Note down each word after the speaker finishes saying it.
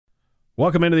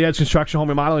Welcome into the Edge Construction Home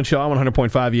Remodeling Show. I'm 100.5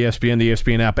 ESPN, the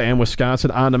ESPN app, and Wisconsin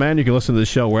On Demand. You can listen to the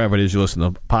show wherever it is you listen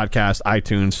to podcasts,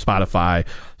 iTunes, Spotify,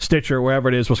 Stitcher, wherever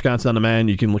it is, Wisconsin On Demand.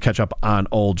 You can catch up on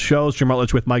old shows. Jim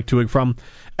Rutledge with Mike Tuig from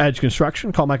Edge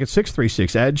Construction. Call Mike at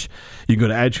 636-EDGE. You can go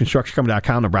to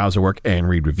edgeconstructioncompany.com to browse their work and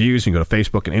read reviews. You can go to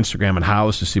Facebook and Instagram and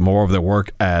House to see more of their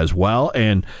work as well.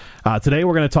 And today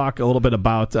we're going to talk a little bit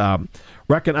about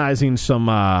recognizing some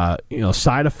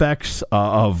side effects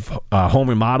of home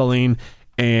remodeling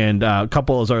and a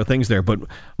couple of those other things there. But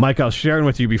Mike, I was sharing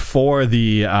with you before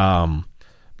we got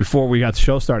the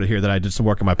show started here that I did some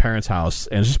work in my parents' house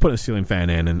and just putting a ceiling fan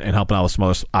in and helping out with some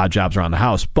other odd jobs around the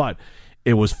house. But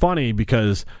it was funny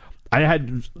because I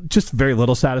had just very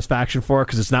little satisfaction for it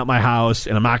because it's not my house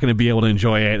and I'm not going to be able to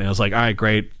enjoy it. And I was like, all right,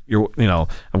 great. I'm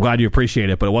glad you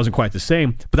appreciate it, but it wasn't quite the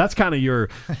same. But that's kind of your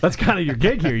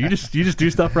gig here. You just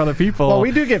do stuff for other people. Well,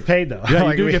 we do get paid though.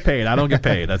 Yeah, you do get paid. I don't get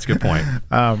paid. That's a good point.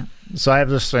 So I have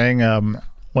this thing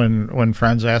when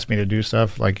friends ask me to do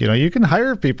stuff, you can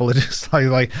hire people to just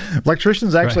like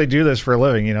electricians actually do this for a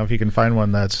living. If you can find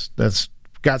one that's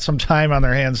got some time on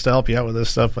their hands to help you out with this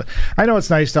stuff. But I know it's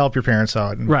nice to help your parents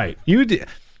out. And right.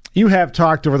 You have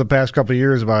talked over the past couple of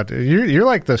years about you're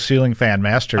like the ceiling fan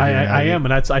master. I am,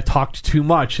 and I talked too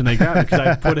much, and they got it because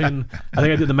I put in. I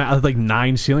think I did the math, like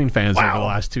 9 ceiling fans over the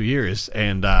last 2 years,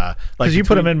 and because you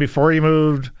put them in before you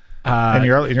moved in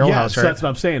your old house, right? So that's what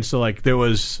I'm saying. So there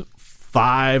was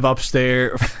 4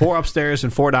 upstairs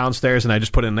and 4 downstairs, and I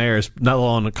just put in theirs. Not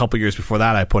long, a couple years before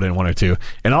that, I put in 1 or 2.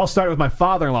 And it all started with my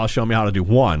father-in-law showing me how to do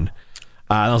 1.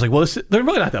 And I was like, well, they're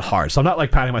really not that hard. So I'm not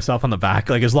patting myself on the back.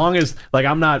 As long as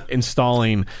I'm not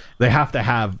installing, they have to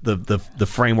have the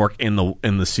framework in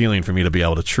the ceiling for me to be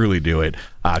able to truly do it.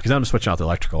 Because I'm switching out the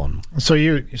electrical. So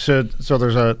there's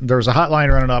a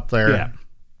hotline running up there. Yeah.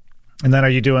 And then are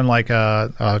you doing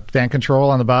a fan control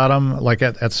on the bottom,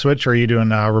 at switch, or are you doing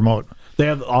remote? They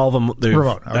have all of them.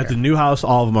 Remote. Okay. At the new house,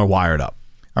 all of them are wired up.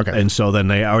 Okay. And so then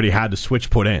they already had the switch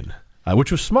put in,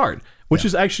 which was smart. Which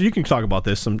is actually, you can talk about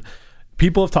this. Some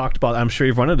people have talked about, I'm sure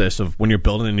you've run into this, of when you're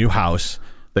building a new house.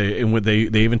 They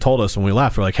even told us when we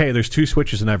left, we're like, hey, there's 2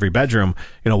 switches in every bedroom.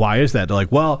 Why is that? They're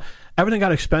like, well, everything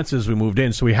got expensive as we moved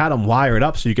in, so we had them wired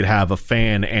up so you could have a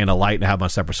fan and a light and have them on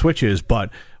separate switches,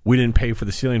 but we didn't pay for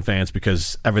the ceiling fans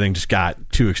because everything just got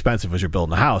too expensive as you're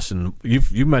building a house. And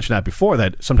you've mentioned that before,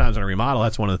 that sometimes in a remodel,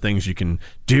 that's one of the things you can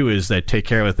do is that take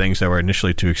care of the things that were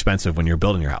initially too expensive when you're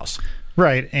building your house.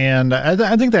 Right, and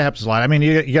I think that happens a lot. I mean,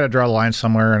 you got to draw the line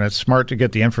somewhere, and it's smart to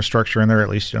get the infrastructure in there. At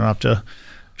least you don't have to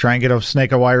try and get a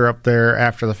snake of wire up there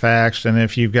after the fact. And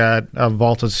if you've got a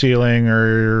vaulted ceiling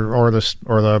or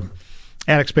the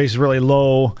attic space is really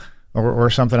low or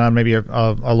something on maybe a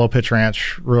low pitch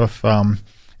ranch roof,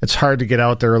 it's hard to get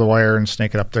out there with the wire and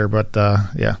snake it up there. But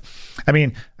yeah, I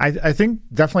mean, I think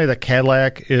definitely the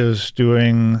Cadillac is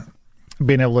being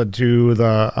able to do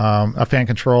a fan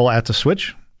control at the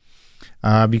switch.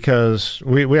 Because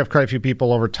we have quite a few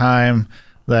people over time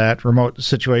that remote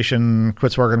situation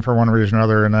quits working for one reason or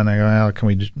another, and then they go, well, can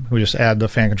we just add the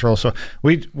fan control? So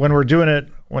when we're doing it,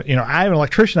 I have an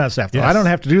electrician on staff. Yes. I don't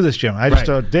have to do this, Jim. I just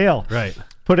go, Dale, right,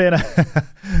 put in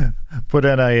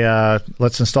a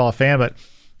let's install a fan. But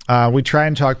we try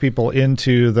and talk people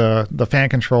into the fan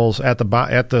controls at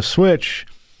the switch.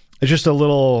 It's just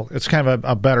it's kind of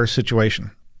a better situation.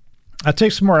 It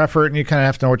takes some more effort, and you kind of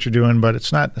have to know what you're doing, but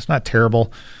it's not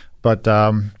terrible. But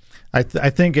I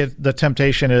think the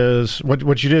temptation is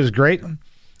what you did is great.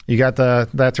 You got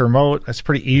that remote. It's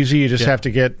pretty easy. You just have to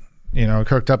get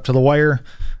hooked up to the wire.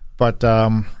 But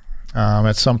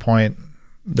at some point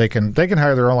they can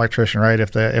hire their own electrician, right?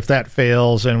 If that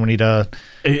fails, and we need to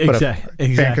put a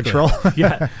fan control.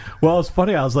 Yeah. Well, it's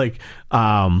funny. I was like,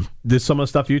 there's some of the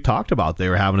stuff you talked about. They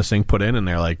were having a sink put in, and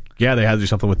they're like, yeah, they had to do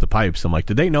something with the pipes. I'm like,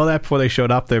 did they know that before they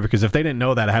showed up there? Because if they didn't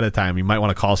know that ahead of time, you might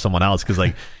want to call someone else. Because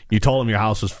you told them your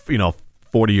house was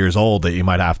 40 years old, that you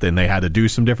might have to, and they had to do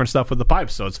some different stuff with the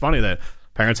pipes. So it's funny that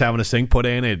parents having a sink put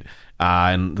in it,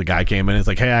 and the guy came in and it's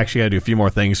like, hey, I actually got to do a few more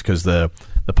things because the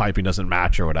piping doesn't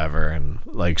match or whatever. And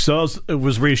so it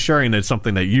was reassuring that it's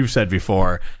something that you've said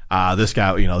before. This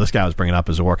guy was bringing up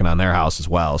as working on their house as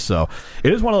well. So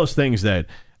it is one of those things that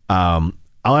I'll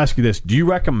ask you this. Do you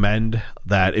recommend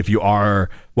that if you are,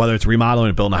 whether it's remodeling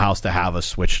or building a house, to have a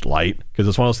switched light? Because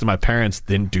it's one of those things, my parents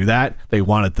didn't do that. They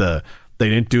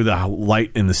didn't do the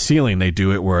light in the ceiling. They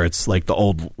do it where it's like the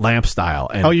old lamp style.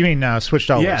 And you mean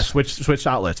switched outlets? Yeah, switched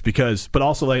outlets. But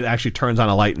also it actually turns on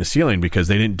a light in the ceiling because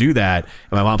they didn't do that.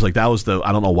 And my mom's like, I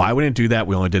don't know why we didn't do that.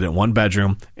 We only did it in 1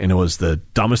 bedroom, and it was the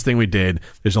dumbest thing we did.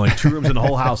 There's only 2 rooms in the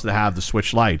whole house that have the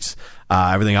switched lights.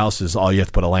 Everything else is all you have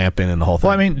to put a lamp in and the whole thing.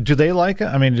 Well, I mean, do they like it?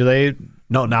 I mean, do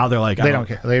No, now they're like they don't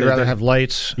care. They'd rather have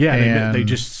lights. Yeah, and they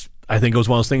just. I think it was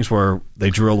one of those things where they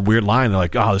drew a weird line. They're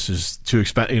like, "Oh, this is too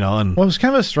expensive," And well, it was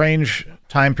kind of a strange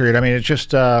time period. I mean, it's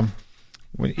just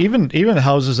even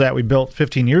houses that we built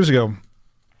 15 years ago.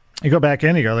 You go back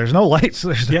in, you go, there's no lights.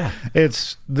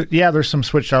 There's some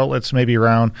switched outlets maybe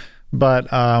around,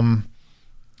 but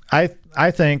I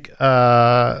think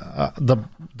the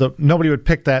nobody would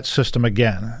pick that system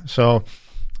again. So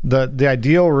the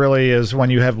ideal really is when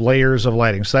you have layers of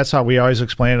lighting. So that's how we always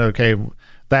explain it. Okay,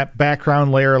 that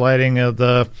background layer lighting of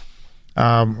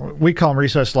we call them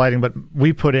recessed lighting, but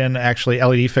we put in actually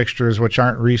LED fixtures which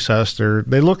aren't recessed.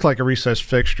 They look like a recessed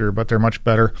fixture, but they're much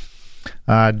better.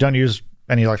 Don't use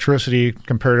any electricity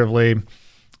comparatively.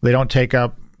 They don't take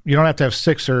up. You don't have to have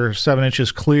 6 or 7 inches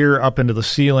clear up into the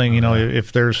ceiling.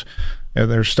 If there's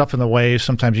stuff in the way,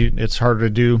 sometimes it's harder to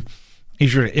do.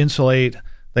 Easier to insulate.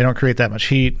 They don't create that much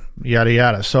heat. Yada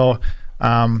yada. So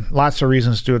lots of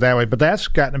reasons to do it that way. But that's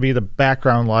gotten to be the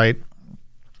background light.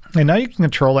 And now you can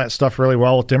control that stuff really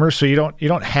well with dimmers, so you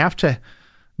don't have to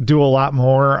do a lot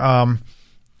more.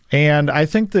 And I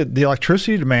think that the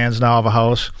electricity demands now of a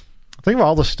house. Think of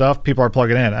all the stuff people are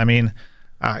plugging in. I mean,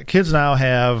 kids now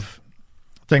have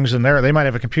things in there. They might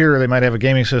have a computer. They might have a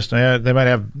gaming system. They might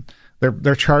have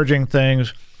they're charging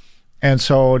things. And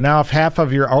so now, if half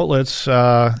of your outlets,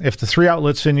 if the 3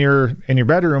 outlets in your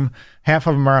bedroom, half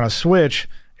of them are on a switch,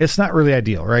 it's not really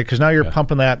ideal, right? Because now you're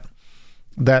pumping that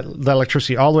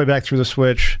electricity all the way back through the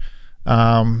switch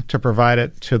to provide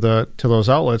it to those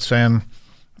outlets, and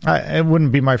it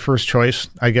wouldn't be my first choice,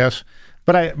 I guess.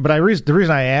 But the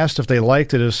reason I asked if they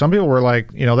liked it is some people were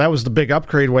like, that was the big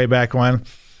upgrade way back when,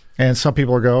 and some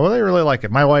people would go, well, they really like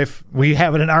it. My wife, we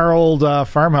have it in our old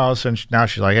farmhouse, and now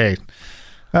she's like, hey,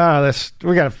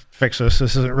 we got to fix this.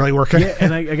 This isn't really working. Yeah,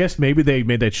 and I guess maybe they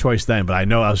made that choice then, but I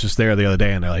know I was just there the other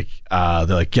day, and they're like,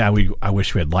 yeah, I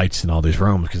wish we had lights in all these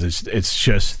rooms because it's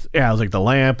just, it was like the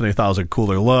lamp, and they thought it was a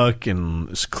cooler look and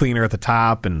it's cleaner at the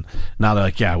top, and now they're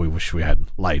like, yeah, we wish we had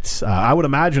lights. I would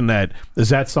imagine is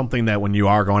that something that when you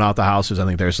are going out the houses, I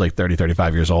think there's like 30,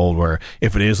 35 years old, where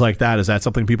if it is like that, is that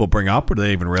something people bring up, or do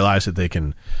they even realize that they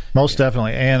can? Most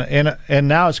definitely, and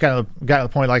now it's got to the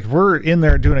point, like if we're in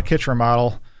there doing a kitchen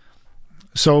remodel.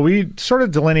 So we sort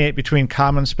of delineate between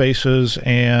common spaces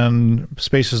and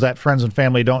spaces that friends and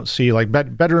family don't see, like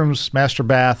bedrooms, master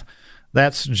bath.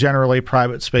 That's generally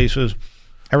private spaces.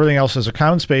 Everything else is a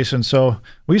common space. And so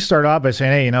we start off by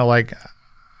saying, hey,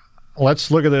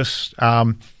 let's look at this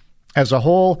as a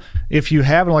whole. If you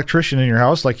have an electrician in your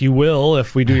house, like you will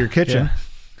if we do your kitchen,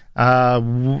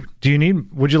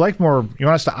 would you like more? You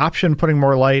want us to option putting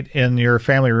more light in your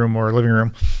family room or living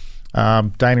room,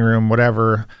 dining room,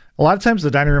 whatever. A lot of times the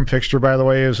dining room fixture, by the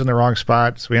way, is in the wrong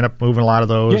spot, so we end up moving a lot of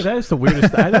those. Yeah, that is the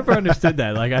weirdest. I never understood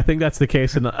that. Like, I think that's the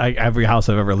case in every house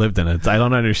I've ever lived in. I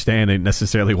don't understand it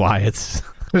necessarily why it's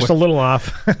just a little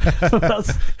off,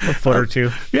 a foot or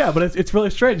two. Yeah, but it's really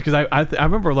strange because I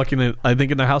remember looking at, I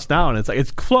think, in the house now, and it's like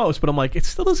it's close, but I'm like, it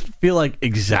still doesn't feel like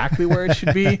exactly where it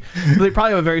should be. They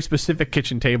probably have a very specific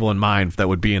kitchen table in mind that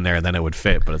would be in there, and then it would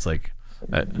fit. But it's like,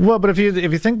 well, but if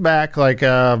you think back, like.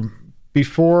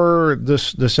 Before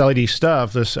this LED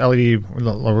stuff, this LED,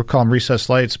 we'll call them recessed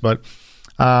lights, but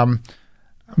those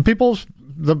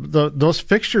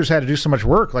fixtures had to do so much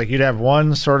work. Like you'd have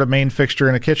one sort of main fixture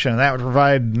in a kitchen, and that would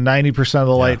provide 90% of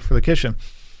the light for the kitchen.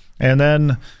 And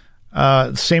then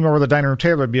same over the dining room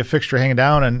table, would be a fixture hanging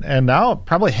down. And now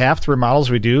probably half the remodels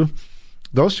we do,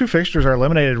 those 2 fixtures are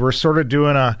eliminated. We're sort of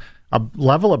doing a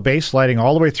level of base lighting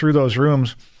all the way through those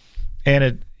rooms,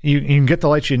 and you can get the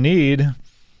light you need.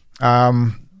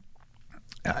 But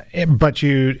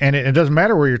it doesn't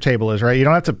matter where your table is, right? You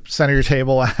don't have to center your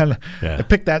table and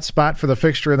pick that spot for the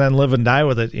fixture and then live and die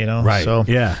with it, Right. So,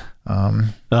 yeah.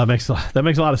 That makes a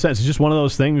lot of sense. It's just one of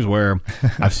those things where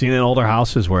I've seen in older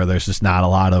houses where there's just not a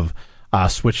lot of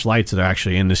switch lights that are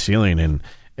actually in the ceiling, and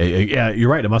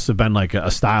you're right. It must have been like a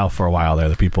style for a while there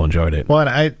that people enjoyed it. Well,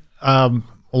 and a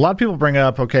lot of people bring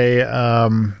up,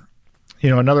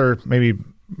 another maybe.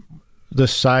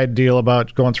 This side deal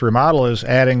about going through remodel is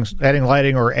adding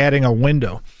lighting or adding a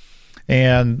window.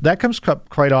 And that comes up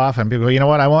quite often. People go, you know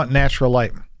what, I want natural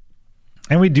light.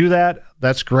 And we do that.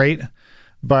 That's great.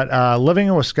 But living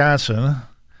in Wisconsin,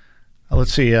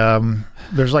 let's see,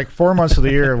 there's like 4 months of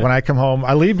the year when I come home.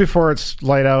 I leave before it's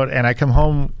light out, and I come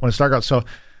home when it's dark out. So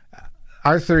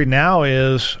our theory now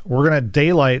is we're going to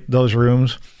daylight those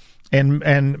rooms and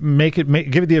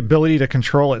give it the ability to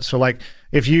control it. So like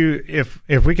if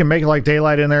we can make it like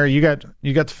daylight in there, you got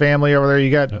the family over there,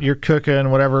 you're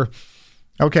cooking, whatever.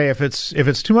 Okay, if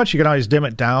it's too much, you can always dim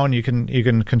it down. You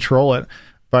can control it.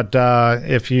 But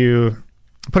if you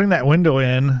putting that window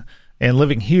in and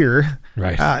living here,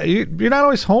 right? You're not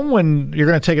always home when you're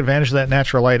going to take advantage of that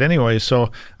natural light anyway.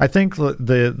 So I think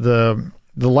the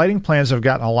lighting plans have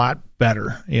gotten a lot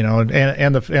better,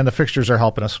 and the fixtures are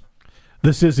helping us.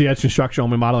 This is the Edge Construction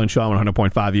Home Remodeling Show on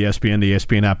 100.5 ESPN, the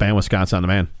ESPN app, and Wisconsin On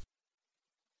Demand.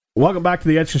 Welcome back to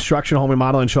the Edge Construction Home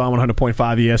Remodeling Show on 100.5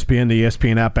 ESPN, the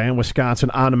ESPN app, and Wisconsin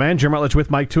On Demand. Jim Rutledge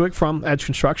with Mike Tuick from Edge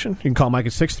Construction. You can call Mike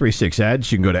at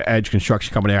 636-EDGE. You can go to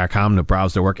edgeconstructioncompany.com to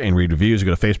browse their work and read reviews. You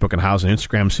go to Facebook and House and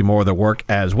Instagram to see more of their work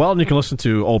as well. And you can listen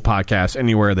to old podcasts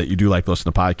anywhere that you do like to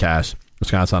listen to podcasts.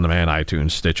 Wisconsin On Demand,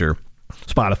 iTunes, Stitcher,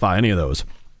 Spotify, any of those.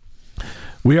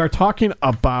 We are talking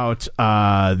about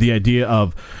the idea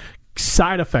of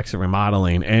side effects of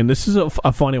remodeling. And this is a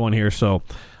funny one here. So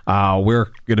we're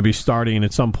going to be starting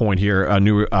at some point here a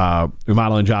new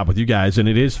remodeling job with you guys, and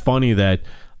it is funny that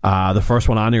the first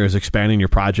one on here is expanding your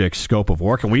project's scope of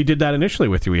work, and we did that initially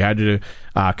with you. We had to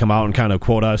come out and kind of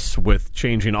quote us with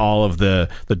changing all of the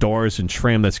doors and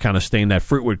trim that's kind of stained that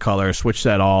fruitwood color, switch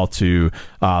that all to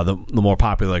the more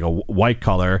popular like a white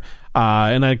color,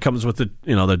 and then it comes with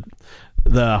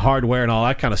the hardware and all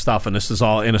that kind of stuff, and this is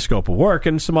all in a scope of work,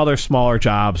 and some other smaller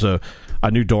jobs, a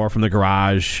new door from the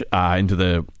garage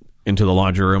into the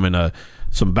laundry room, and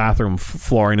some bathroom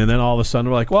flooring, and then all of a sudden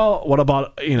we're like, well, what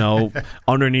about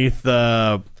underneath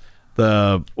the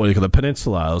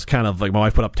peninsula? It was kind of like my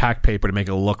wife put up tack paper to make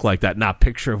it look like that, not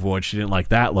picture of wood. She didn't like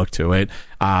that look to it,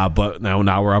 but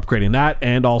now we're upgrading that,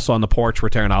 and also on the porch we're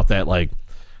tearing out that like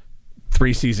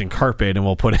 3-season carpet, and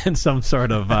we'll put in some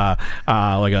sort of like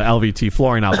a LVT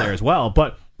flooring out there as well.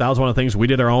 But that was one of the things we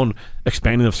did, our own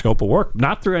expanding of scope of work,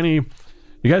 not through any.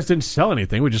 You guys didn't sell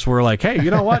anything. We just were like, hey,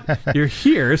 you know what? You're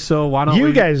here, so why don't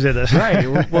you guys did this.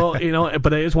 Right. Well,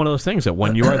 but it is one of those things that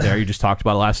when you are there, you just talked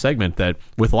about last segment that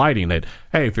with lighting, that,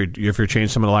 hey, if you're changing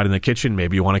some of the light in the kitchen,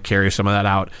 maybe you want to carry some of that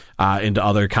out into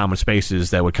other common spaces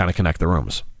that would kind of connect the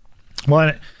rooms.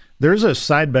 Well, there's a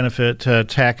side benefit to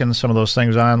tacking some of those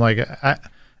things on. Like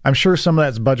I'm sure some of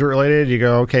that's budget related. You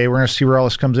go, okay, we're going to see where all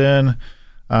this comes in.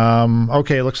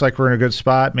 Okay, it looks like we're in a good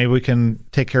spot. Maybe we can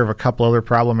take care of a couple other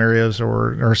problem areas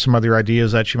or some other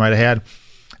ideas that you might have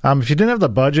had. If you didn't have the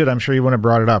budget, I'm sure you wouldn't have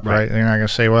brought it up, right? You're not going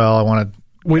to say, well, I want to.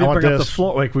 We didn't bring up the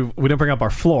floor. Like we didn't bring up our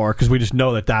floor because we just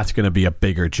know that that's going to be a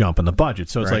bigger jump in the budget.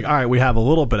 So it's like, all right, we have a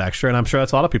little bit extra, and I'm sure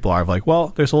that's a lot of people are like, well,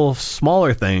 there's a little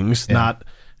smaller things, not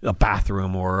a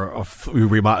bathroom or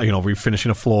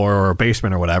refinishing a floor or a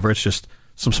basement or whatever. It's just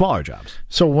some smaller jobs.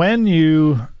 So when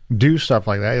you do stuff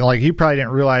like that, like you probably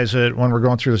didn't realize it when we're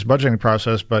going through this budgeting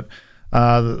process, but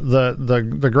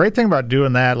the great thing about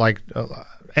doing that, like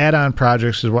add-on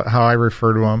projects is how I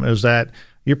refer to them, is that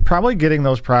you're probably getting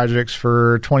those projects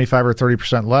for 25 or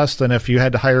 30% less than if you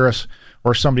had to hire us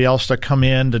or somebody else to come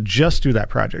in to just do that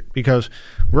project, because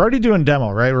we're already doing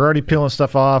demo, right? We're already peeling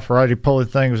stuff off. We're already pulling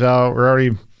things out. We're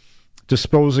already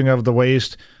disposing of the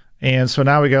waste. And so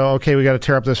now we go, okay, we got to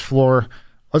tear up this floor.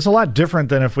 It's a lot different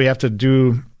than if we have to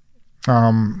do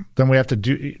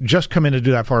just come in to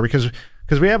do that floor, because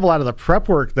we have a lot of the prep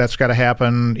work that's got to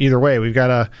happen either way. We've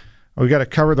got to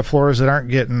cover the floors that aren't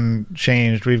getting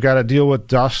changed. We've got to deal with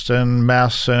dust and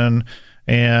mess and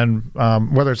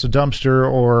whether it's a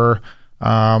dumpster or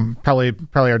probably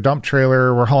our dump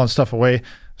trailer, we're hauling stuff away.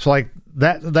 So like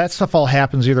that stuff all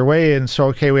happens either way. And so,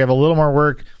 okay, we have a little more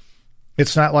work.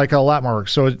 It's not like a lot more work.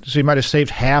 So you might have saved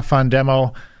half on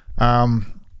demo.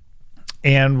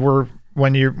 And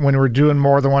when we're doing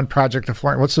more than one project to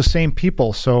flooring, it's the same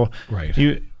people. So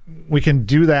we can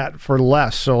do that for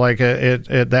less. So like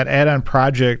that add-on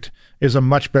project is a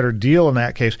much better deal in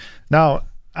that case. Now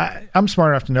I'm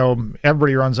smart enough to know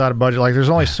everybody runs out of budget. Like there's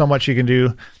only so much you can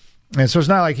do. And so it's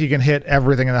not like you can hit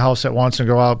everything in the house at once and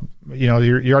go out,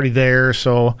 you're already there.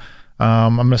 So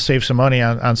I'm going to save some money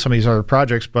on some of these other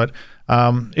projects, but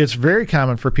it's very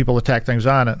common for people to tack things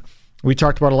on it. We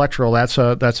talked about electrical. That's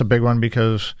a big one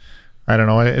because I don't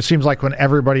know. It seems like when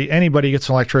anybody gets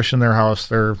an electrician in their house,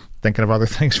 they're thinking of other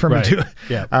things for me too.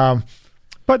 Yeah.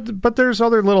 But there's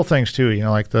other little things too.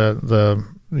 like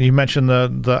you mentioned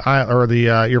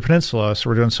your peninsula, so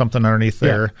we're doing something underneath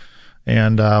there,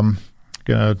 and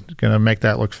gonna make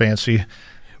that look fancy.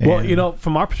 Well,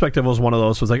 from our perspective, it was one of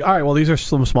those. It was like, all right, well, these are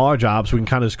some smaller jobs. We can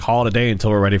kind of just call it a day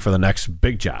until we're ready for the next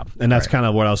big job, and that's kind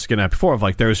of what I was getting at before. Of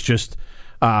like, there's just.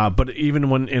 But even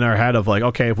when in our head of like,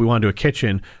 okay, if we want to do a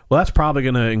kitchen, well, that's probably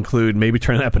going to include maybe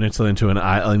turning that peninsula into an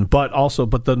island, but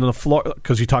then the floor,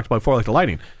 because you talked about before, like the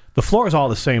lighting, the floor is all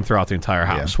the same throughout the entire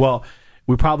house. Yeah. Well,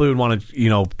 we probably would want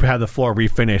to, have the floor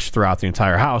refinished throughout the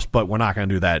entire house, but we're not going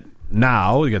to do that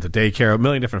now. You got the daycare, a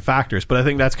million different factors, but I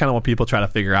think that's kind of what people try to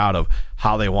figure out of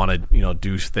how they want to,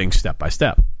 do things step by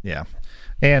step. Yeah.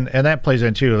 And that plays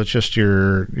in too. It's just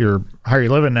your how you're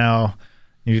living now.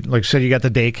 You, like I said, you got the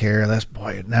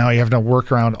daycare. Now you have to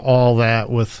work around all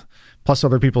that with plus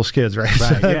other people's kids, right?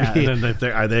 Right. Yeah. And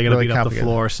then are they going to beat up the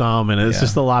floor some? And it's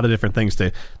just a lot of different things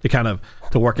to kind of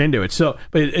to work into it. So,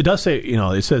 but it does say,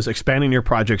 it says expanding your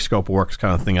project scope of work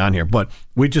kind of thing on here. But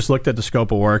we just looked at the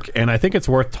scope of work, and I think it's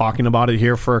worth talking about it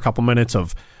here for a couple minutes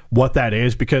of what that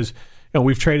is, because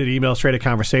we've traded emails, traded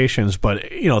conversations, but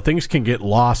things can get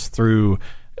lost through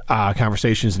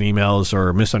conversations and emails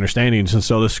or misunderstandings, and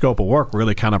so the scope of work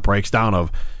really kind of breaks down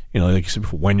of like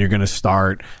when you're going to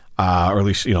start, or at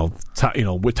least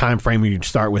what time frame you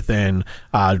start within.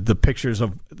 The pictures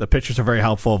are very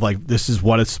helpful of like this is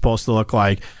what it's supposed to look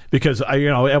like, because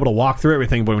able to walk through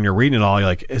everything, but when you're reading it all, you're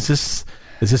like, is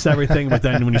this everything? But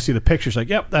then when you see the pictures, like,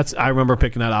 yep, I remember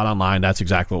picking that out online. That's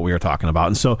exactly what we were talking about.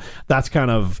 And so that's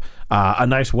kind of a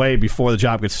nice way before the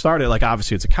job gets started. Like,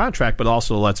 obviously it's a contract, but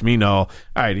also lets me know, all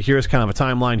right, here's kind of a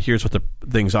timeline. Here's what the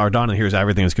things are done, and here's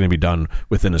everything that's going to be done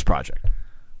within this project.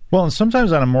 Well, and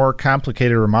sometimes on a more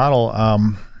complicated remodel,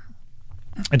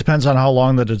 it depends on how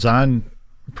long the design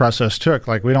process took.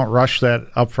 Like, we don't rush that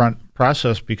upfront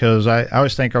process, because I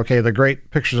always think, okay, the great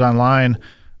pictures online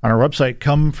on our website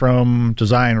come from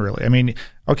design, really. I mean,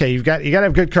 okay, you got to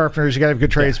have good carpenters, you got to have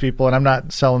good tradespeople, and I'm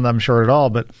not selling them short at all,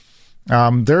 but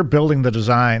they're building the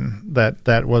design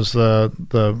that was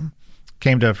the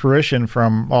came to fruition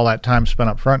from all that time spent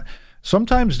up front.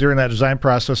 Sometimes during that design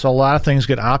process, a lot of things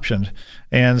get optioned,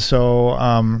 and so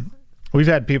I've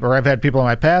had people in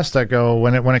my past that go,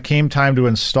 when it came time to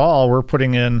install, we're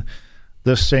putting in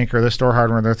this sink or this door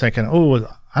hardware, and they're thinking, oh,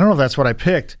 I don't know if that's what I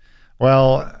picked.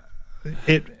 Well,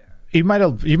 you might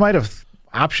have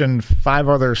optioned 5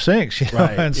 other sinks,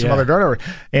 right, and some other door hardware,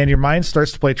 and your mind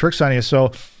starts to play tricks on you.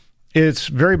 So it's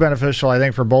very beneficial, I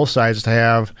think, for both sides to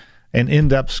have an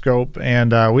in-depth scope.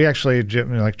 And we actually,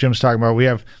 like Jim's talking about, we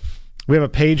have a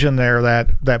page in there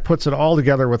that puts it all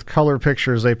together with color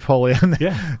pictures they pull in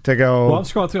to go. Well, I'm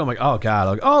scrolling through. I'm like, oh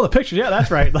God, the pictures. Yeah,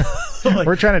 that's right. Like,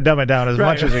 we're trying to dumb it down as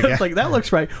much as we can. Like, that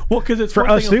looks right. Well, because it's for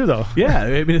us too, though. Yeah,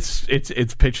 I mean,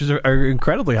 it's pictures are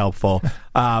incredibly helpful.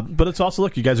 But it's also,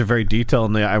 look, you guys are very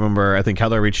detailed. And I think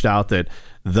Heather reached out that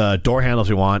the door handles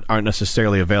we want aren't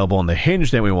necessarily available in the hinge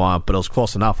that we want, but it was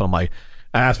close enough. And I'm like,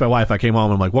 I asked my wife, I came home,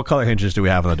 and I'm like, what color hinges do we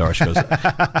have on the door? She goes,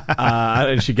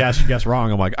 and she guessed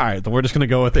wrong. I'm like, all right, then we're just going to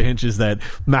go with the hinges that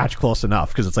match close enough,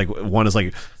 because it's like one is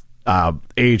like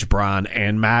age bronze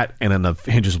and matte, and then the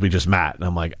hinges will be just matte. And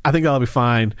I'm like, I think that'll be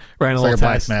fine. Ran a little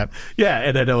test. Black matte. Yeah,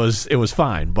 and then it was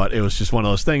fine, but it was just one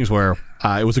of those things where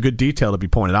it was a good detail to be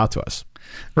pointed out to us.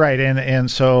 Right,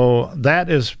 and so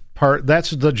that's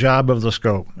the job of the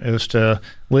scope, is to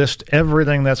list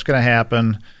everything that's going to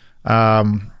happen.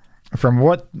 From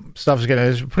what stuff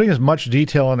is putting as much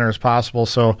detail in there as possible.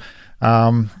 So,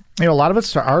 a lot of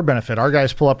it's to our benefit. Our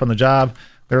guys pull up on the job,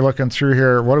 they're looking through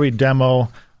here. What do we demo?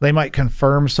 They might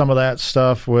confirm some of that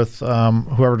stuff with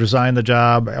whoever designed the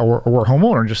job or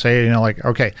homeowner, and just say,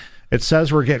 okay, it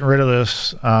says we're getting rid of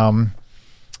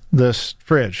this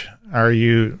fridge.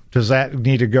 Does that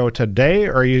need to go today,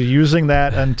 or are you using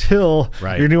that until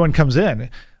your new one comes in?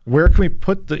 Where can we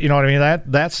put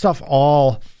that stuff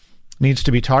all needs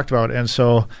to be talked about. And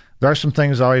so there are some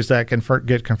things always that can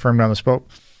get confirmed on the scope.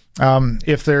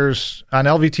 If there's on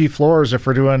LVT floors, if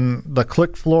we're doing the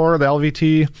click floor, the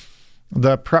LVT,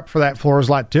 the prep for that floor is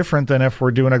a lot different than if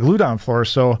we're doing a glue down floor.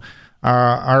 So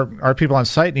our people on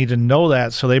site need to know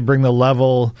that, so they bring the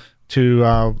level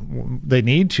to they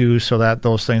need to, so that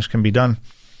those things can be done.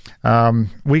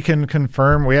 We can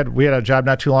confirm. We had a job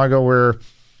not too long ago where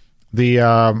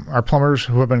our plumbers,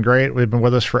 who have been great, we've been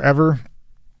with us forever,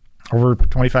 over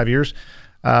 25 years,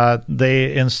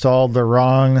 they installed the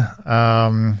wrong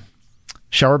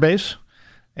shower base.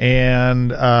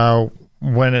 And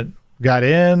when it got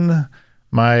in,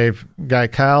 my guy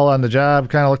Kyle on the job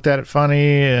kind of looked at it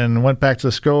funny and went back to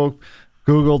the scope,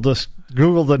 Googled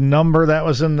the number that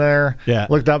was in there,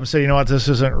 looked up and said, you know what, this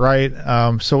isn't right.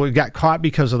 So we got caught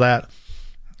because of that.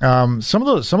 Some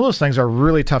of those things are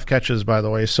really tough catches, by the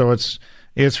way. So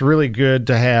it's really good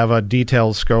to have a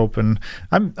detailed scope. And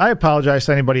I apologize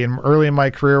to anybody early in my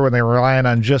career when they were relying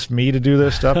on just me to do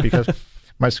this stuff, because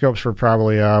my scopes were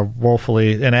probably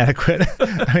woefully inadequate.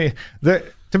 I mean,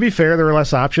 to be fair, there were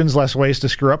less options, less ways to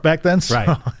screw up back then.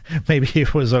 So maybe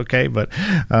it was okay. But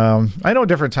I know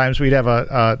different times we'd have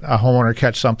a homeowner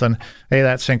catch something. Hey,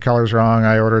 that sink color's wrong.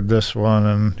 I ordered this one.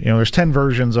 And, there's 10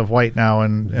 versions of white now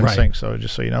in sink. So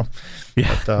just so you know.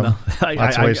 Yeah, but,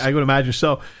 I would imagine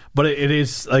so. But it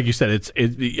is, like you said,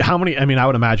 how many, I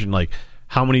would imagine, like,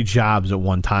 how many jobs at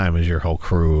one time is your whole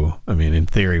crew, in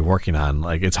theory, working on?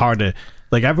 Like, it's hard to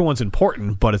like everyone's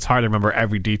important, but it's hard to remember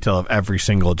every detail of every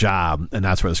single job, and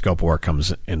that's where the scope of work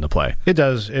comes into play. It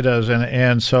does,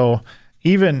 and so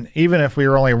even if we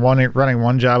were only running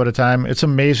one job at a time, it's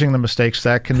amazing the mistakes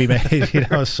that can be made.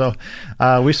 So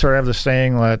we sort of have the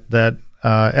saying that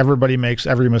everybody makes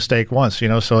every mistake once.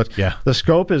 So the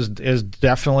scope is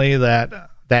definitely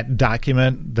that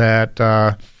document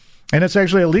that. And it's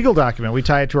actually a legal document. We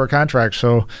tie it to our contract.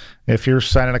 So if you're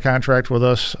signing a contract with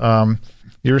us,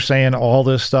 you're saying all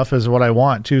this stuff is what I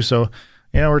want too. So,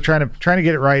 we're trying to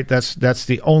get it right. That's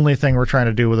the only thing we're trying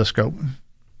to do with a scope.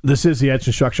 This is the Edge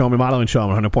Construction Home Remodeling Show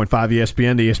on 100.5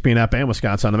 ESPN, the ESPN app, and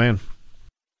Wisconsin On Demand.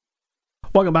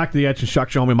 Welcome back to the Edge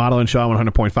Construction Home Remodeling Show on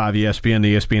 100.5 ESPN,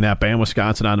 the ESPN app, and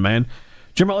Wisconsin On Demand.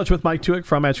 Jim Rutledge with Mike Tuick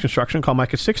from Edge Construction. Call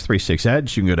Mike at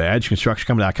 636-EDGE. You can go to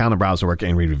edgeconstructioncompany.com and browse their work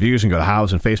and read reviews, and go to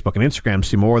House and Facebook and Instagram to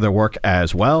see more of their work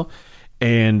as well.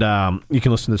 And you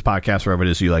can listen to this podcast wherever it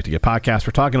is you like to get podcasts.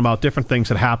 We're talking about different things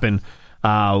that happen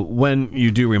when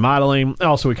you do remodeling.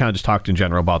 Also, we kind of just talked in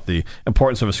general about the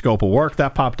importance of a scope of work.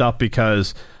 That popped up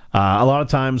because a lot of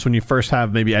times when you first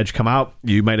have maybe Edge come out,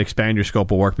 you might expand your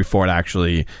scope of work before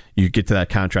you get to that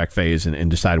contract phase and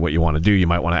decide what you want to do. You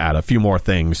might want to add a few more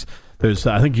things.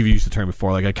 I think you've used the term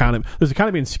before, like there's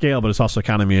economy in scale, but it's also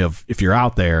economy of if you're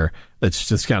out there, it's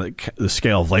just kind of the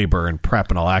scale of labor and prep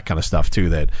and all that kind of stuff too,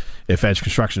 that if Edge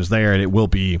Construction is there, it will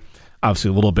be obviously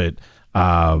a little bit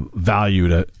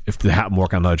value if they have them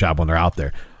work on another job when they're out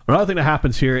there. Another thing that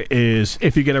happens here is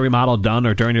if you get a remodel done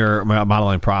or during your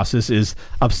remodeling process is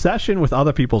obsession with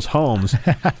other people's homes,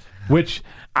 which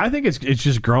I think it's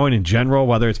just growing in general,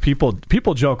 whether it's people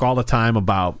joke all the time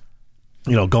about,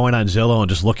 going on Zillow and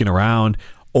just looking around,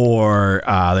 or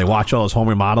they watch all those home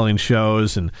remodeling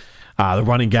shows, and the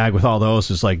running gag with all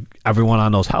those is like everyone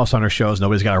on those house hunter shows,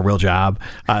 nobody's got a real job.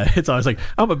 It's always like,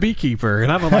 I'm a beekeeper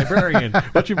and I'm a librarian.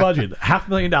 What's your budget?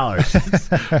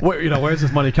 $500,000. Where's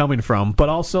this money coming from? But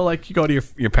also, like, you go to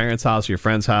your parents' house, your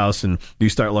friend's house, and you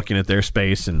start looking at their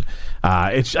space, and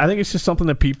I think it's just something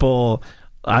that people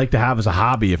like to have as a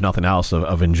hobby, if nothing else,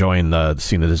 of enjoying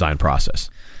seeing the design process.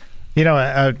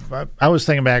 I was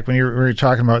thinking back when you were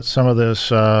talking about some of this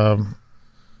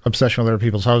obsession with other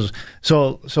people's houses.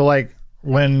 So like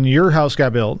when your house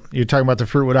got built, you're talking about the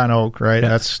Fruitwood on Oak, right? Yeah.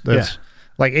 That's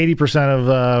like 80%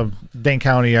 of Dane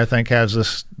County, I think,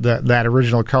 has that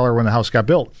original color when the house got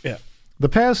built. Yeah. The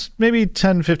past maybe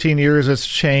 10, 15 years, it's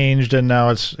changed, and now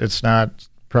it's not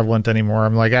prevalent anymore.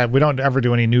 I'm like, we don't ever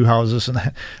do any new houses and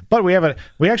that, but we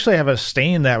actually have a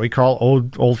stain that we call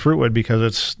old Fruitwood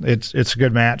because it's a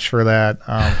good match for that.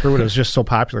 Fruitwood is just so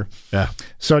popular. Yeah.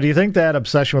 So do you think that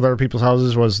obsession with other people's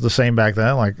houses was the same back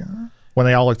then, like when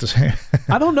they all looked the same?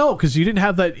 I don't know, because you didn't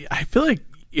have that. I feel like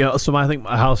so I think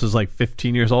my house is like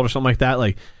 15 years old or something like that.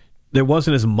 Like there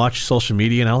wasn't as much social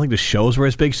media, and I don't think the shows were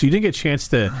as big, so you didn't get a chance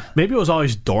to. Maybe it was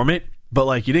always dormant. But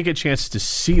like you didn't get a chance to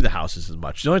see the houses as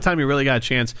much. The only time you really got a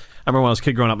chance, I remember when I was a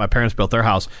kid growing up, my parents built their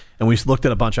house, and we looked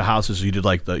at a bunch of houses. You go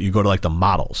to like the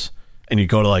models, and you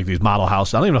go to like these model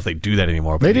houses. I don't even know if they do that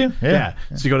anymore. But they do, yeah.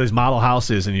 So you go to these model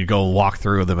houses, and you go walk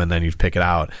through them, and then you pick it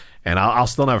out. And I'll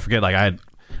still never forget. Like I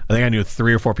think I knew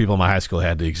 3 or 4 people in my high school who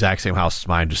had the exact same house as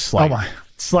mine, just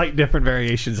slight different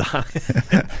variations on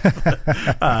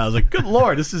it. I was like, good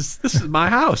Lord, this is my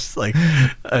house. Like,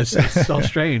 it's so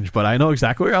strange, but I know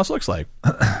exactly what your house looks like.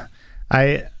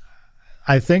 I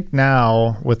think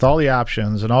now with all the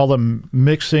options and all the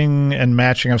mixing and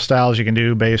matching of styles you can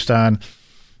do based on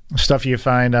stuff you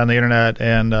find on the internet,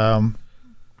 and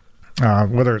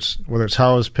whether it's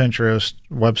House, Pinterest,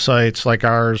 websites like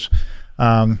ours,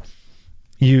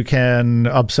 you can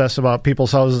obsess about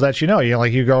people's houses that you go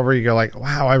over, you go like,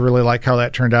 wow, I really like how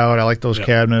that turned out. I like those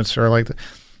cabinets, or I like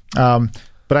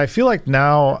but I feel like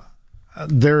now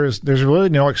there's really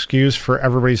no excuse for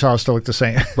everybody's house to look the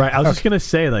same. Right. I was just going to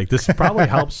say, like, this probably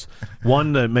helps,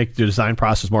 one, to make the design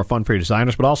process more fun for your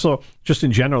designers, but also just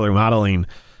in general, remodeling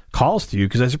calls to you,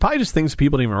 because there's probably just things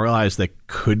people don't even realize that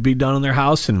could be done in their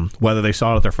house, and whether they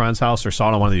saw it at their friend's house or saw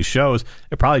it on one of these shows,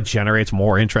 it probably generates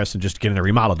more interest in just getting a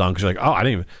remodel done, because you're like, oh, I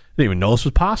didn't even know this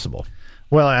was possible.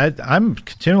 Well, I'm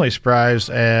continually surprised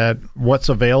at what's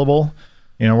available,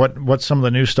 what some of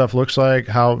the new stuff looks like,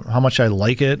 how much I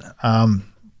like it,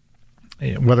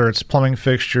 whether it's plumbing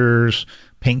fixtures,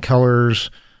 paint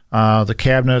colors, the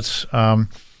cabinets.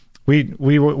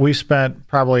 We spent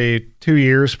probably 2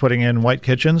 years putting in white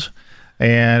kitchens,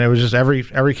 and it was just every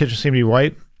kitchen seemed to be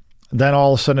white. Then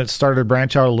all of a sudden it started to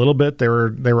branch out a little bit. There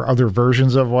were other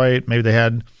versions of white. Maybe they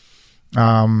had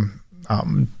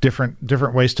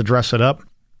different ways to dress it up.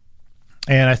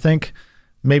 And I think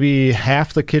maybe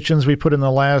half the kitchens we put in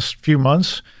the last few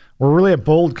months really a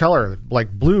bold color,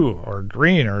 like blue or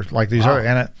green or like these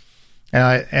other.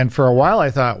 And for a while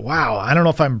I thought, wow, I don't know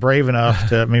if I'm brave enough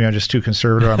to. Maybe I'm just too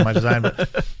conservative on my design,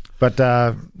 but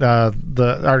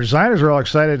our designers were all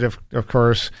excited, of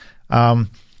course.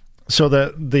 So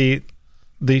the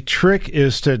trick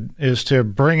is to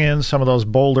bring in some of those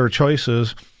bolder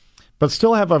choices, but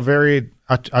still have a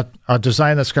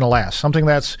design that's going to last, something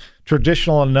that's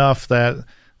traditional enough that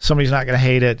somebody's not going to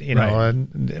hate it.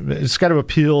 And it's got to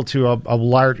appeal to a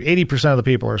large 80% of the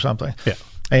people or something. Yeah.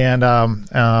 And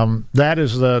that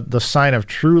is the sign of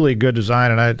truly good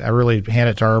design, and I really hand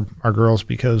it to our girls,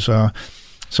 because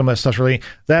some of that stuff's really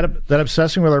that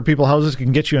obsessing with other people's houses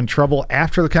can get you in trouble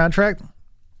after the contract,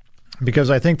 because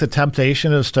I think the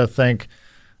temptation is to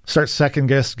start second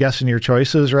guessing your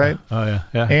choices, right? Oh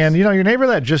yeah. And your neighbor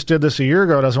that just did this a year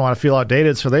ago doesn't want to feel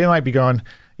outdated, so they might be going,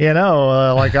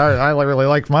 like I really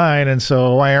like mine, and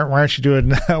so why aren't you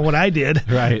doing what I did?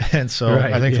 Right. And so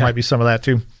I think there might be some of that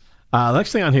too. The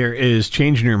next thing on here is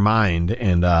changing your mind,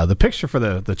 and the picture for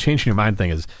the changing your mind thing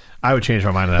is, I would change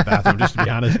my mind in that bathroom, just to be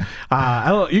honest.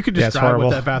 You could describe what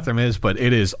that bathroom is, but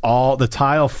it is all the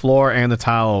tile floor and the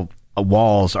tile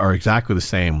walls are exactly the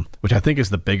same, which I think is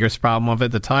the biggest problem of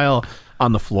it. The tile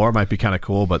on the floor might be kind of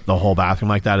cool, but the whole bathroom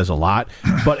like that is a lot.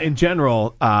 But in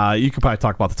general, you could probably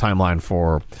talk about the timeline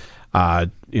for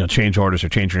change orders or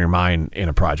changing your mind in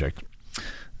a project.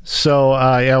 So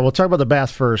we'll talk about the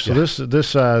bath first. So this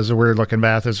is a weird looking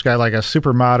bath. It's got like a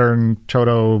super modern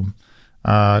Toto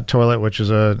toilet, which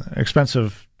is a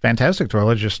expensive, fantastic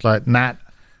toilet, just like not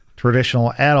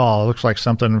traditional at all. It looks like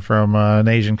something from an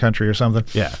Asian country or something.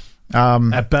 Yeah.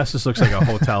 At best, this looks like a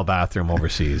hotel bathroom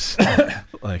overseas.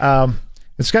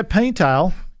 It's got penny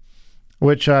tile,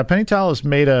 which penny tile has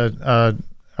made a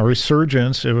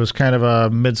resurgence. It was kind of a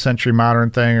mid-century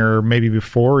modern thing, or maybe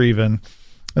before even.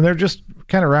 And they're just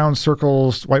kind of round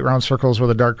circles, white round circles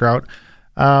with a dark grout.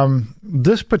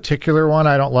 This particular one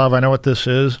I don't love. I know what this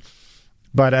is,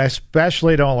 but I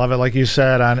especially don't love it, like you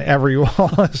said, on every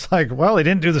wall. It's like, well, they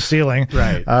didn't do the ceiling.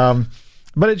 Right.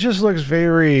 But it just looks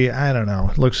very, I don't know.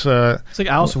 It looks... it's like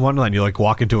Alice in Wonderland. You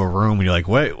walk into a room and you're like,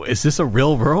 wait, is this a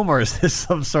real room or is this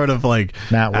some sort of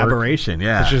aberration?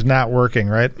 Yeah. It's just not working,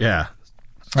 right? Yeah.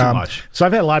 Too much. So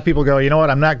I've had a lot of people go, you know what,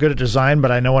 I'm not good at design,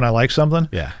 but I know when I like something.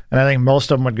 Yeah. And I think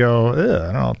most of them would go,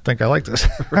 I don't think I like this.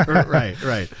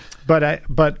 Right. But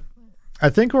I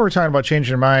think when we're talking about changing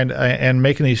your mind and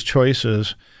making these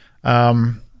choices,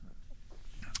 kind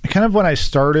of when I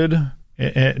started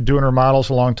doing remodels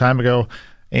a long time ago,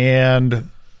 and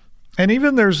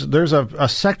even there's a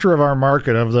sector of our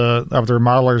market of the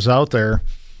remodelers out there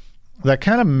that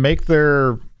kind of make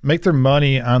their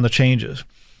money on the changes.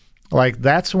 Like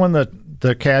that's when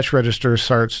the cash register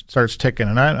starts ticking.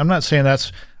 And I'm not saying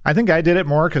I think I did it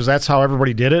more because that's how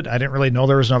everybody did it. I didn't really know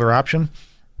there was another option.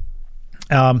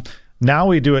 Now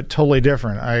we do it totally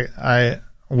different.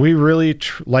 We really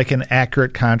like an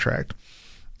accurate contract.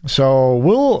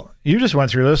 So you just went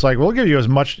through this. Like we'll give you as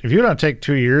much, if you don't take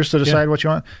 2 years to decide what you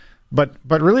want, but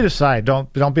really decide.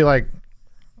 Don't be like,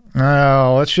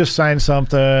 oh, let's just sign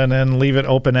something and leave it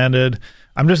open ended.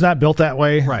 I'm just not built that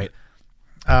way. Right.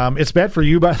 It's bad for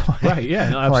you, by the way. Right. Yeah.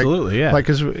 No, absolutely. Yeah. Like,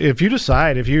 because if you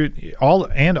decide,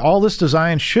 all this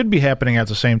design should be happening at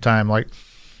the same time. Like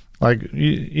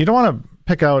you don't want to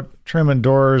pick out trim and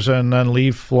doors and then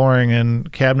leave flooring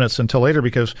and cabinets until later,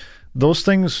 because those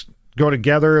things go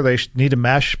together. They need to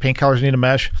mesh. Paint colors need to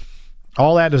mesh.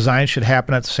 All that design should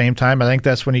happen at the same time. I think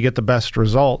that's when you get the best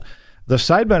result. The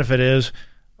side benefit is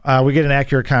we get an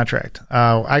accurate contract.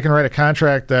 I can write a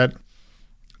contract that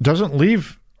doesn't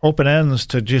leave open ends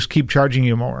to just keep charging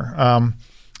you more.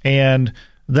 And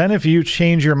then if you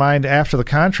change your mind after the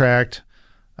contract,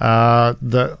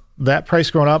 that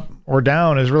price going up or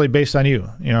down is really based on you.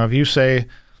 If you say,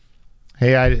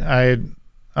 hey,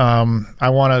 I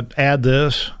want to add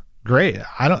this, great.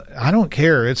 I don't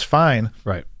care. It's fine.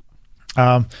 Right.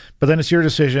 But then it's your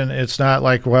decision. It's not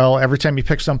like, well, every time you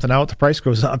pick something out, the price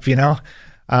goes up,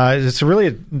 It's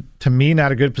really, to me,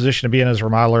 not a good position to be in as a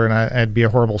remodeler, and it'd be a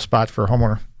horrible spot for a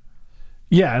homeowner.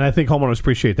 Yeah, and I think homeowners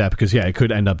appreciate that, because, it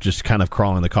could end up just kind of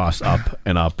crawling the costs up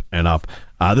and up and up.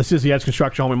 This is the Edge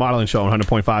Construction Home Remodeling Show on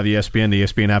 100.5 ESPN, the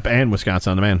ESPN app, and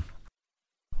Wisconsin On Demand.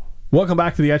 Welcome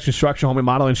back to the Edge Construction Home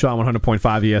Remodeling Show on 100.5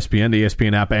 ESPN, the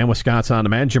ESPN app, and Wisconsin On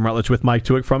Demand. Jim Rutledge with Mike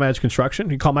Tuick from Edge Construction.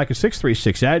 You can call Mike at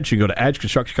 636-EDGE. You can go to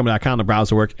edgeconstructioncompany.com to browse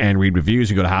the work and read reviews.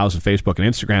 You can go to House and Facebook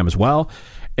and Instagram as well.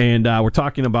 And we're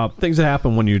talking about things that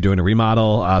happen when you're doing a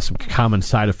remodel. Some common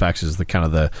side effects is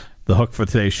the hook for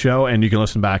today's show, and you can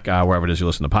listen back wherever it is you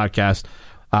listen to podcasts.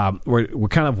 we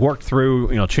kind of worked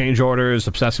through, change orders,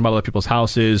 obsessing about other people's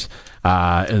houses,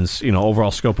 and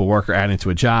overall scope of work or adding to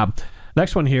a job.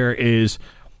 Next one here is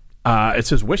it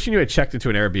says wishing you had checked into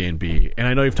an Airbnb. And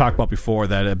I know you've talked about before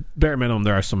that at bare minimum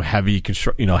there are some heavy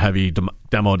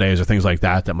demo days or things like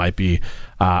that might be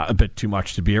a bit too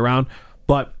much to be around.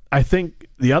 But I think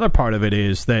the other part of it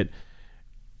is that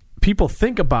people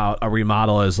think about a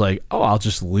remodel as like, oh, I'll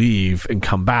just leave and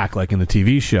come back, like in the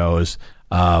TV shows.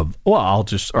 I'll go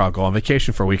on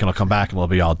vacation for a week and I'll come back and we'll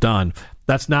be all done.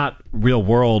 That's not real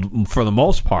world for the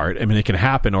most part. I mean, it can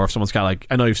happen. Or if someone's got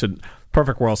I know you've said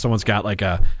perfect world, someone's got like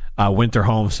a winter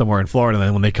home somewhere in Florida, and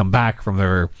then when they come back from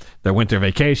their winter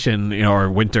vacation, or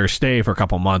winter stay for a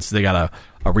couple months, they got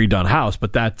a redone house.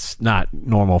 But that's not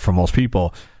normal for most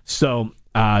people. So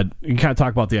you can kind of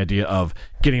talk about the idea of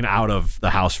getting out of the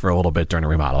house for a little bit during a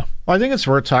remodel. Well, I think it's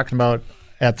worth talking about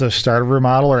at the start of a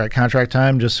remodel or at contract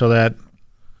time, just so that,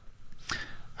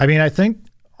 I think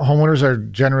homeowners are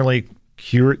generally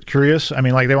curious. I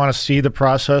mean, like, they want to see the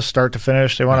process start to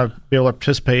finish. They want to be able to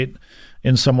participate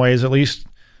in some ways, at least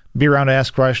be around to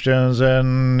ask questions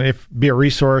and be a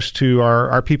resource to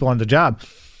our people on the job.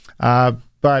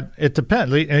 But it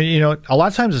depends. A lot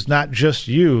of times it's not just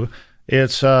you.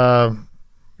 It's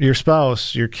your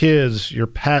spouse, your kids, your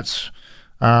pets.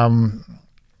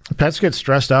 Pets get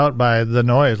stressed out by the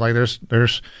noise. Like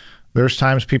there's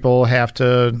times people have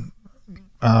to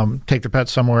take their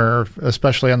pets somewhere,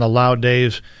 especially on the loud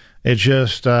days. It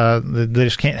just they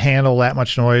just can't handle that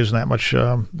much noise and that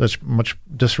much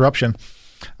disruption.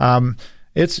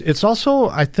 It's also,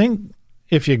 I think,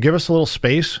 if you give us a little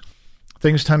space,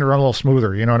 things tend to run a little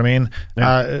smoother. You know what I mean?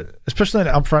 Yeah. Especially in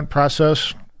the upfront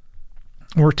process,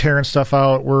 we're tearing stuff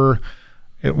out.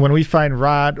 When we find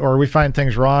rot or we find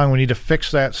things wrong, we need to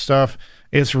fix that stuff.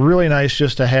 It's really nice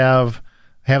just to have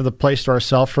the place to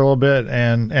ourselves for a little bit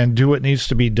and do what needs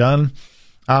to be done.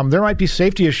 There might be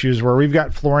safety issues where we've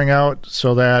got flooring out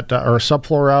so that or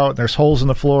subfloor out. And there's holes in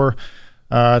the floor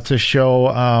to show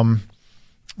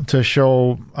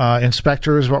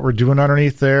inspectors what we're doing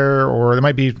underneath there. Or there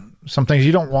might be some things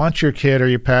you don't want your kid or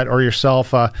your pet or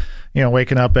yourself,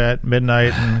 waking up at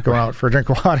midnight and going out for a drink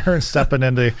of water and stepping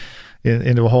into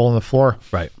a hole in the floor.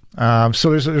 Right.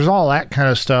 So there's all that kind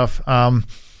of stuff.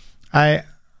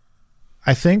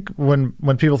 I think when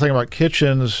people think about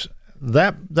kitchens,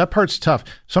 that part's tough.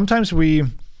 Sometimes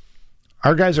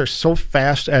our guys are so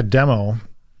fast at demo,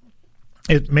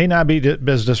 it may not be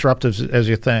as disruptive as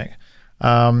you think.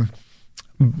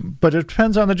 But it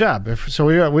depends on the job.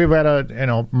 We've had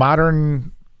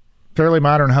fairly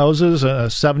modern houses,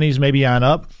 70s maybe on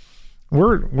up.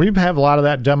 We have a lot of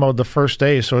that demoed the first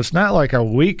day, so it's not like a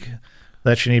week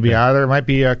that you need to be out of there. It might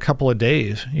be a couple of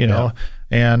days,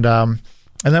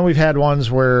 and then we've had ones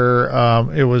where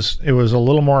it was a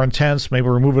little more intense. Maybe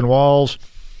we're moving walls.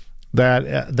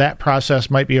 That process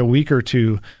might be a week or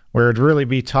two, where it'd really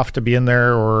be tough to be in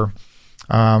there. Or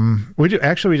we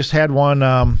just had one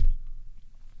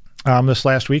this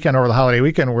last weekend over the holiday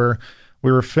weekend where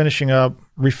we were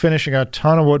refinishing a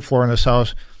ton of wood floor in this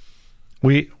house.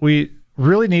 We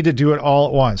really need to do it all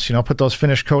at once, put those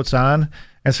finish coats on.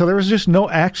 And so there was just no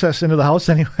access into the house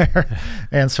anywhere.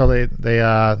 And so they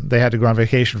had to go on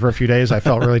vacation for a few days. I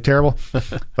felt really terrible.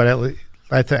 But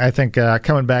I think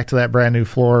coming back to that brand new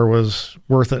floor was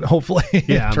worth it, hopefully.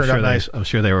 Yeah, it turned out nice. I'm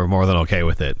sure they were more than okay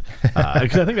with it.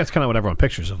 Because I think that's kind of what everyone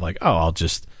pictures of, like, oh, I'll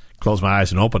just close my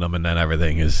eyes and open them and then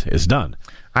everything is done.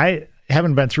 I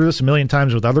haven't been through this a million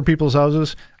times with other people's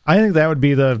houses. I think that would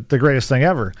be the greatest thing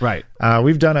ever. Right.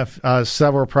 We've done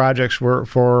several projects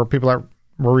for people that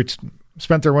were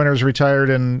spent their winters retired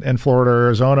in Florida or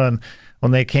Arizona, and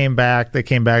when they came back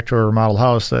to a remodeled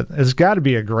house. That it's got to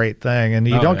be a great thing, and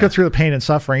you don't go through the pain and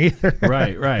suffering either.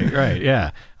 Right.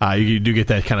 Yeah, you do get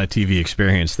that kind of TV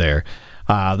experience there.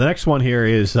 The next one here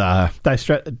is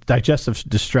digestive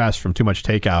distress from too much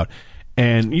takeout.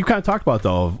 And you kind of talked about,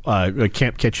 though, like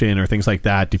camp kitchen or things like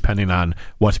that, depending on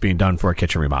what's being done for a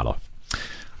kitchen remodel.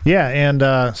 Yeah, and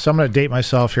so I'm going to date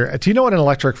myself here. Do you know what an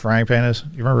electric frying pan is?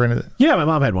 You remember any of that? Yeah, my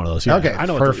mom had one of those. Yeah. Okay, I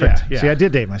know. Perfect. See, I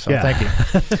did date myself. Yeah.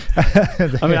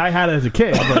 Thank you. I mean, I had it as a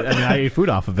kid, but I ate food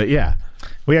off of it. Yeah.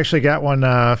 We actually got one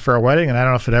for a wedding, and I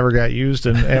don't know if it ever got used.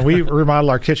 And we remodeled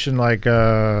our kitchen like,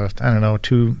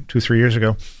 2-3 years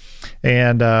ago.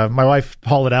 And my wife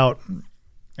hauled it out.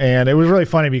 And it was really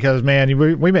funny because, man,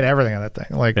 we made everything on that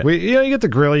thing. Like, you get the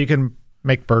grill, you can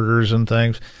make burgers and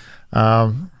things.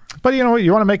 But you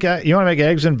want to make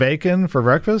eggs and bacon for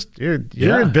breakfast? You're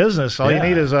in business. All you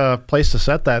need is a place to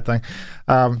set that thing.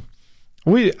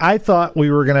 I thought we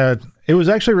were gonna it was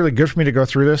actually really good for me to go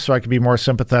through this so I could be more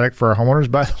sympathetic for our homeowners,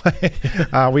 by the way.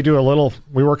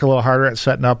 We work a little harder at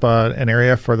setting up an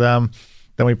area for them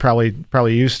than we probably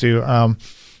used to.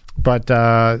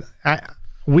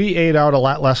 We ate out a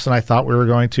lot less than I thought we were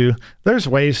going to. There's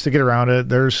ways to get around it.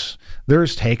 There's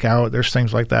takeout. There's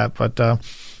things like that. But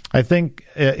I think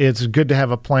it's good to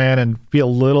have a plan and be a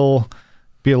little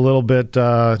bit,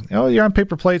 you're on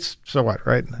paper plates, so what,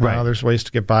 right? Right. There's ways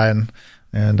to get by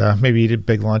and maybe eat a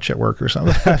big lunch at work or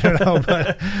something. I don't know,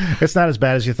 but it's not as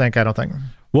bad as you think, I don't think.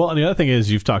 Well, and the other thing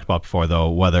is you've talked about before, though,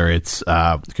 whether it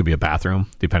could be a bathroom,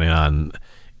 depending on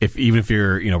even if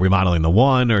you're remodeling the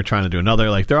one or trying to do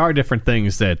another. Like there are different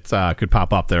things that could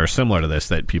pop up that are similar to this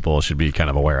that people should be kind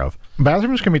of aware of.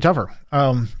 Bathrooms can be tougher.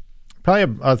 Probably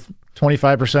a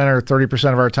 25% or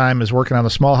 30% of our time is working on the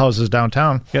small houses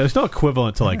downtown. Yeah, there's no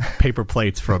equivalent to like paper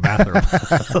plates for a bathroom.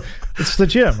 It's the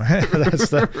gym.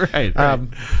 That's right.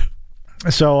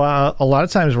 So a lot of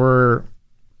times we're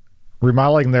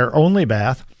remodeling their only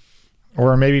bath,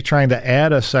 or maybe trying to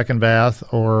add a second bath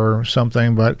or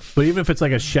something. But even if it's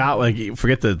like a shower, like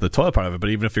forget the toilet part of it,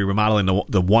 but even if you're remodeling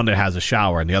the one that has a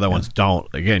shower and the other ones don't,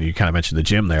 again, you kind of mentioned the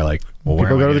gym there. Like, well, where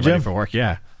people go to the ready gym for work?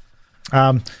 Yeah.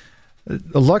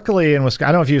 Luckily in Wisconsin,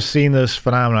 I don't know if you've seen this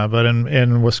phenomena, but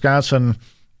in Wisconsin,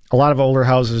 a lot of older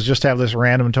houses just have this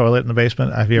random toilet in the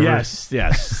basement. Have you ever?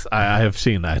 Yes, I have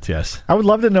seen that. Yes, I would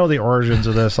love to know the origins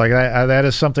of this. Like that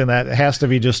is something that has to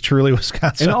be just truly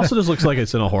Wisconsin. It also just looks like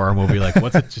it's in a horror movie. Like,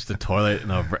 what's it? Just a toilet in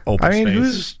an open space?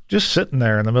 Who's just sitting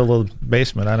there in the middle of the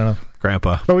basement? I don't know.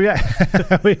 Grandpa. But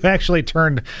we've actually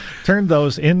turned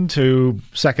those into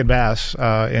second baths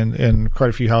in quite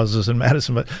a few houses in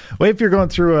Madison. But if you're going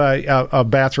through a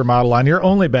bath remodel on your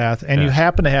only bath and you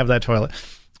happen to have that toilet,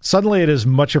 suddenly it is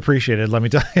much appreciated, let me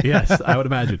tell you. Yes, I would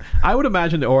imagine. I would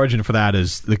imagine the origin for that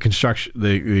is the construction,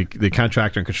 the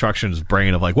contractor and construction's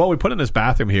brain of like, well, we put in this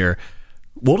bathroom here.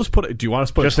 We'll just put it. Do you want us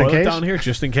to put just a toilet down here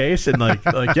just in case? And like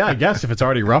yeah, I guess if it's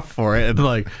already rough for it, and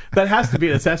like that has to be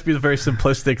the very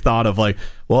simplistic thought of like,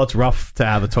 well, it's rough to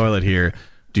have a toilet here.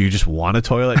 Do you just want a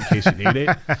toilet in case you need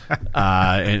it?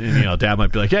 And Dad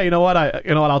might be like, yeah, you know what,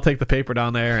 I'll take the paper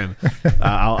down there, and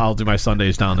I'll do my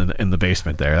Sundays down in the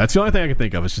basement there. That's the only thing I can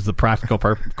think of. It's just the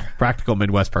practical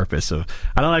Midwest purpose of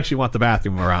I don't actually want the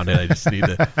bathroom around it. I just need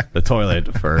the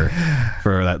toilet for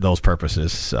those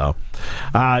purposes. So,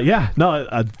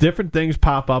 different things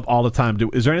pop up all the time.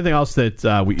 Is there anything else that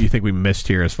you think we missed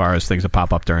here as far as things that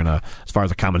pop up as far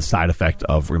as a common side effect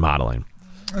of remodeling?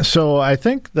 So I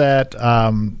think that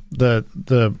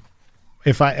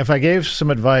if I gave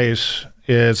some advice,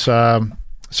 it's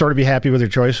sort of be happy with your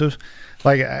choices.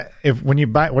 Like when you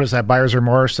buy, what is that, buyer's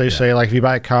remorse? They say like if you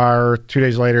buy a car, 2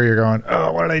 days later you're going,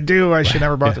 oh, what did I do? I should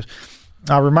never bought this.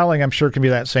 Remodeling, I'm sure, can be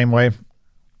that same way.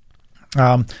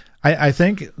 I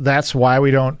think that's why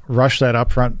we don't rush that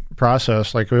upfront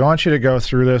process. Like we want you to go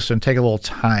through this and take a little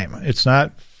time.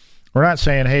 We're not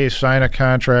saying, hey, sign a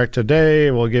contract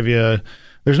today. We'll give you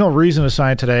there's no reason to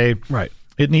sign today. Right.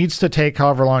 It needs to take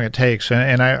however long it takes.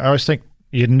 And I always think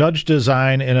you nudge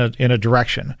design in a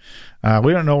direction.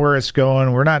 We don't know where it's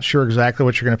going. We're not sure exactly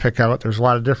what you're going to pick out. There's a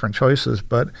lot of different choices.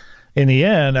 But in the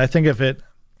end, I think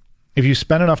if you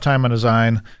spend enough time on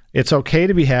design, it's okay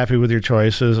to be happy with your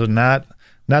choices and not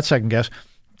second guess.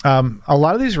 A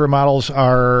lot of these remodels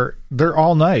they're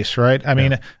all nice, right? I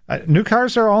mean, new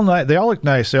cars are all nice. They all look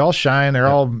nice. They all shine. They're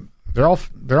all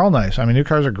nice. I mean, new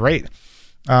cars are great.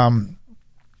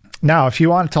 Now, if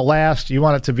you want it to last, you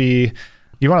want to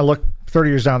look 30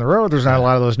 years down the road. There's not a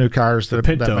lot of those new cars that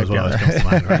Pinto that might is be what comes to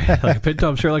mind, right? Like a Pinto,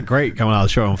 I'm sure look great coming out of the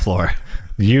showroom floor.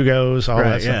 Yugos, all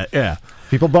that stuff. Yeah.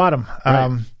 People bought them.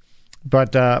 Right.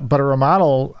 But a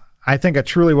remodel, I think a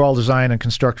truly well-designed and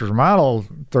constructed remodel,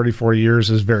 30, 40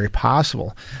 years is very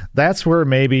possible. That's where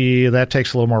maybe that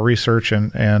takes a little more research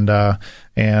and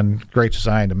great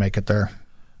design to make it there.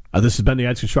 This has been the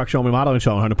Ed's Construction Home Remodeling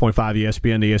Show on 100.5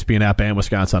 ESPN, the ESPN app, and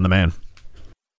Wisconsin On Demand.